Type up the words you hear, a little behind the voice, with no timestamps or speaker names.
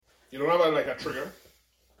You don't have like a trigger?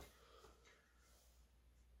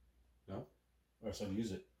 No? Or else I'd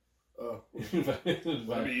use it. Would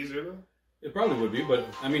it be easier though? It probably would be, but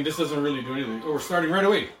I mean, this doesn't really do anything. Oh, we're starting right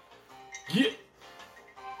away. Yeah.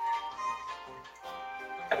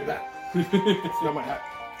 It's not my hat.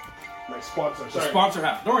 My sponsor. The sponsor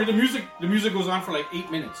hat. Don't worry, the music goes on for like 8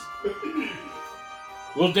 minutes.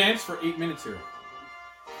 We'll dance for 8 minutes here.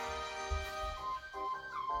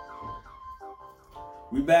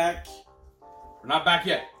 We back. We're not back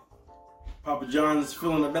yet. Papa John's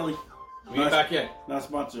filling the belly. We ain't back yet. Not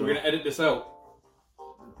sponsored. We're gonna edit this out.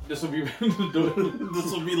 This will be.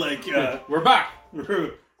 This will be like. We're back.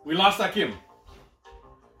 We lost that Kim.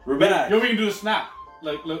 We're back. Yo, we can do the snap.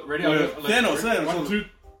 Like, look, ready? Thanos. 1, 2.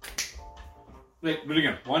 Wait, do it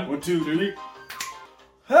again. 1, 2, 3.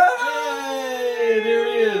 Hey, there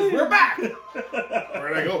he is. We're back.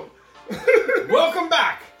 Where'd I go? Welcome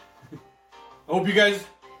back. I hope you guys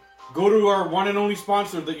go to our one and only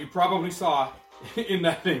sponsor that you probably saw in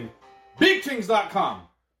that thing. BigTings.com.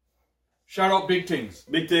 Shout out Big Tings.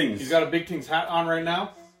 Big Tings. He's got a Big Tings hat on right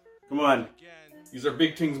now. Come on. These are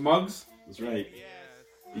Big Tings mugs. That's right.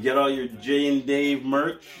 You get all your Jay and Dave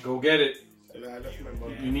merch. Go get it. Yeah, that's my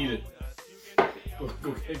mug. You need it.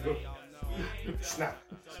 Go get it. Go. Snap.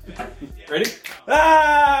 Ready?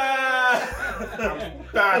 Ah! I'm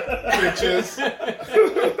back, bitches.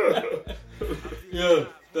 Yeah,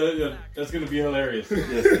 that's gonna be hilarious.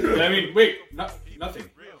 Yes, I mean, wait, nothing.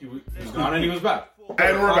 He was gone and he was back.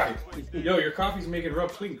 And we're back. Yo, your coffee's making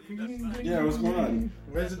rub clean. Yeah, what's going on?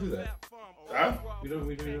 Why does it do that? Huh? We don't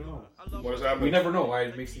know. What is happening? We never know why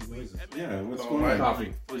it makes these noises. Yeah, what's Oh, going my on?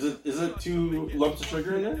 Coffee. Is it 2 lumps of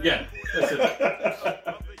sugar in there? Yeah, that's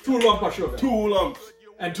it. 2 lump of sugar. 2 lumps.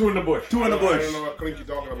 And 2 in the bush. 2 in the I bush. don't know what Clink you're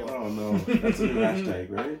talking about. Oh no, that's a new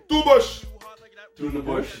hashtag, right? 2 bush. 2 in the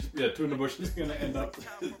bush. Yeah, 2 in the bush is gonna end up.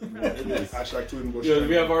 Hashtag 2 in the bush. Yeah,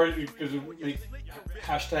 we have already, because we make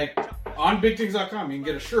hashtag on BigThings.com. You can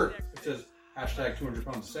get a shirt. It says hashtag 200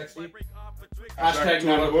 pounds of sexy. Hashtag 2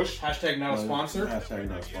 in the not bush. hashtag not a sponsor. Hashtag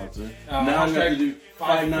not sponsor. Now I'm gonna have to hashtag do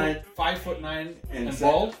 5'9" 5'9" and seven.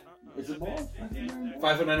 bald. Is it bald?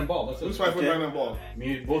 5'9" and bald. That's Who's it. 5'9" and ball?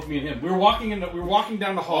 Both me and him. We were walking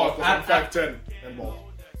down the hall. Oh, I'm 5'10" and ball.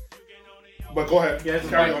 But go ahead. You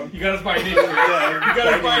Carry on. got us by an inch. You got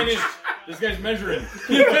us by an inch. This guy's measuring.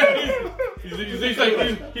 he's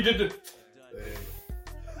like, he did the.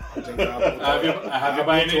 I have you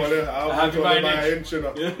by an inch. I have you by an inch.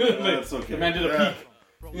 That's okay. The man did a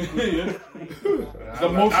peek. The The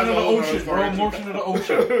motion of the ocean, bro. Motion of the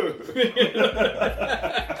ocean.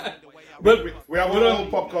 But we have all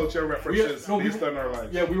pop culture references we based on our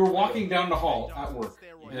lives. Yeah, we were walking down the hall at work,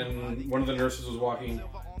 and one of the nurses was walking,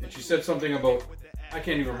 and she said something about, I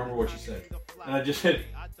can't even remember what she said, and I just said,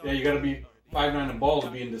 yeah, you gotta be 5'9" and bald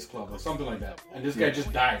to be in this club, or something like that. And this guy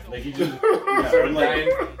just died. Like, he just started dying.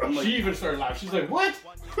 She even started laughing. She's like, what?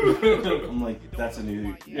 I'm like, that's a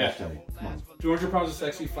new hashtag. Come on. 200 pounds of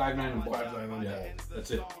sexy, 5'9" and bald. 5'9" and bald. Yeah,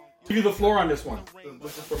 that's it. Give you the floor on this one.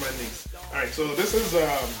 This is for my niece. Alright, so this is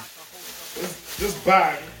this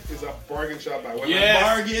bag is a bargain shop bag.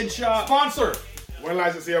 Bargain shop. Sponsor. When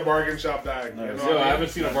last you see a bargain shop bag? Nice. You know Yo, what I I mean? haven't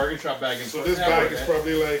seen a bargain shop bag in So this forever, bag is man.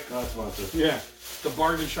 probably like, Not sponsored. Yeah, the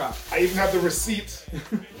bargain shop. I even have the receipt.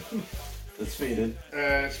 It's faded.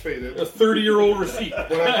 It's faded. A 30-year-old receipt.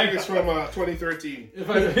 But I think it's from 2013. If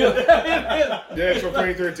I Yeah, it's from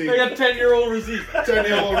 2013. I got 10-year-old receipt.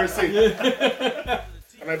 10-year-old receipt.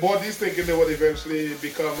 And I bought these thinking they would eventually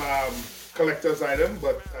become collector's item,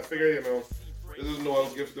 but I figure, you know, this is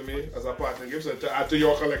Noel's gift to me as a partner gift, so to add to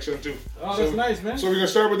your collection too. Oh, that's nice, man. So we're gonna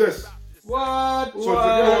start with this. What? So it's a good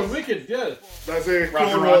What? one. Wicked, yeah. That's a Roger,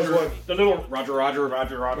 Clone Wars Roger. one. The little Roger.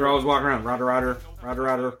 They're always walking around. Roger.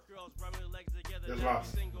 There's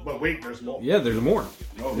lots. But wait, there's more. Yeah, there's more.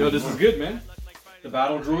 Oh, Yo, this is good, man. The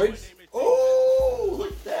battle droids. Oh,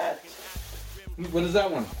 look at that. What is that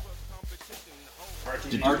one?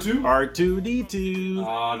 R2? R2D2.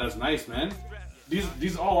 Oh, that's nice, man.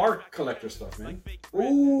 These all are collector stuff, man.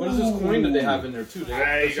 What is this coin that they have in there too?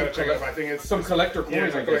 They You gotta check it out. I think it's some collector coins, Yeah,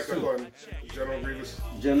 it's a I guess, collector too. coin. General Grievous.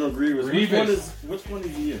 General Grievous. Grievous. Which one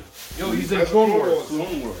is he in? Yo, he's in That's Clone Clone Wars.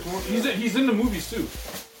 Clone Wars. He's in the movies too.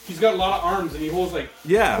 He's got a lot of arms and he holds like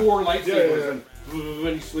Yeah. 4 lightsabers Yeah.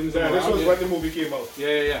 and he swings Yeah, them this around. was when the movie came out.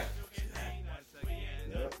 Yeah.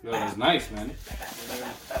 Yo, that's nice, man.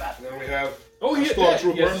 And then we have Oh, he has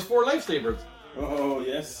Stormtrooper. his 4 lightsabers. Oh,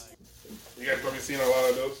 yes. You guys probably seen a lot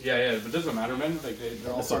of those. Yeah, but it doesn't matter, man. Like they're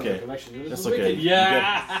all That's part okay. of the collection. This That's is okay. wicked. You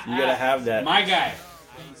Yeah, gotta have that. my guy.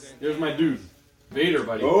 There's my dude, Vader,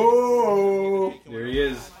 buddy. Oh. There he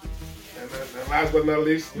is. And last but not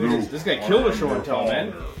least, This guy killed a show and tell,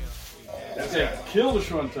 man. That's Yeah, it. kill the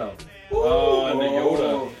show and tell. Oh, and the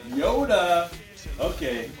Yoda. Yoda.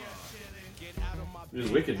 Okay. This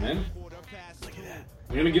is wicked, man.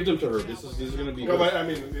 I'm gonna give them to her. This is gonna be. No, hers. but I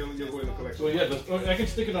mean, you'll go in the collection. So yeah, I can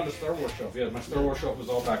stick it on the Star Wars shelf. Yeah, my Star Wars shelf is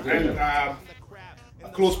all back there. And a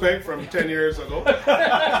close peg from 10 years ago.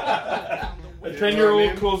 A You know 10-year-old what I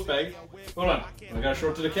mean? clothes bag. Hold on, I gotta show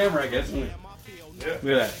it to the camera, I guess. Yeah. Look at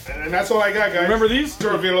that. And that's all I got, guys. Remember these?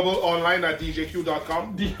 They're available online at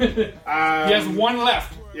djq.com. He has one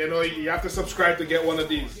left. You know, you have to subscribe to get one of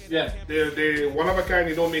these. Yeah. They're one of a kind.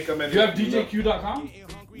 You don't make them anymore. You have DJQ.com?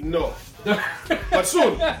 No. But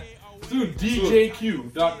soon. Soon,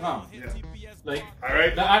 DJQ.com. Yeah. Like, All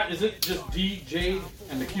right. is it just DJ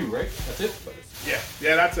and the Q, right? That's it? Yeah.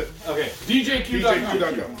 Yeah, that's it. Okay, DJQ.com.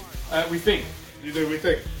 DJQ.com. We think. You do we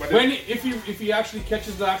think. But When if he actually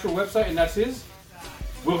catches the actual website and that's his,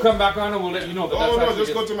 we'll come back on and we'll let you know that that's no, actually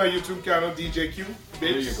just go to my YouTube channel, DJQ. There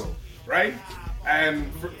you go. Right?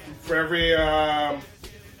 And for every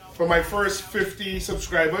for my first 50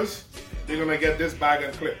 subscribers, they're gonna get this bag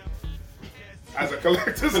and clip as a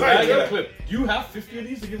collector's Bag and item. clip. Do you have 50 of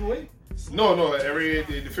these to give away? No, every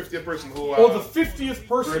the 50th person who Oh, the 50th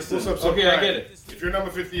person. who subscribe. Okay, I get it. If you're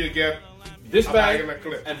number 50, you get This a bag bag and a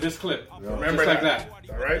clip. and this clip. Remember Just like that.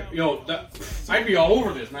 All right. Yo, I'd be all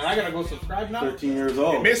over this, man. I gotta go subscribe now. 13 years It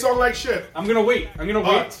old. may sound like shit. I'm gonna wait and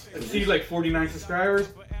But- see like 49 subscribers.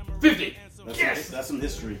 50. That's some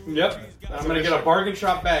history. Yep. I'm gonna get a bargain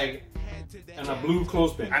shop bag and a blue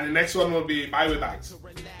clothespin. And the next one will be byway bags.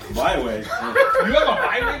 My way. You have a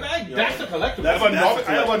byway bag? That's a collectible. I That's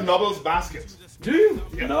have a Nobbles basket. Do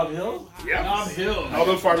you? Nob Hill? Yeah. Knob Hill.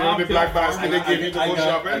 Noble Farm, Knob the Hill black Farm. basket they give you to go I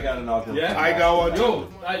shopping. got a Nob Hill. Yeah. I got one too.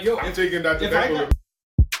 Yo, I'm taking that to if I that. got-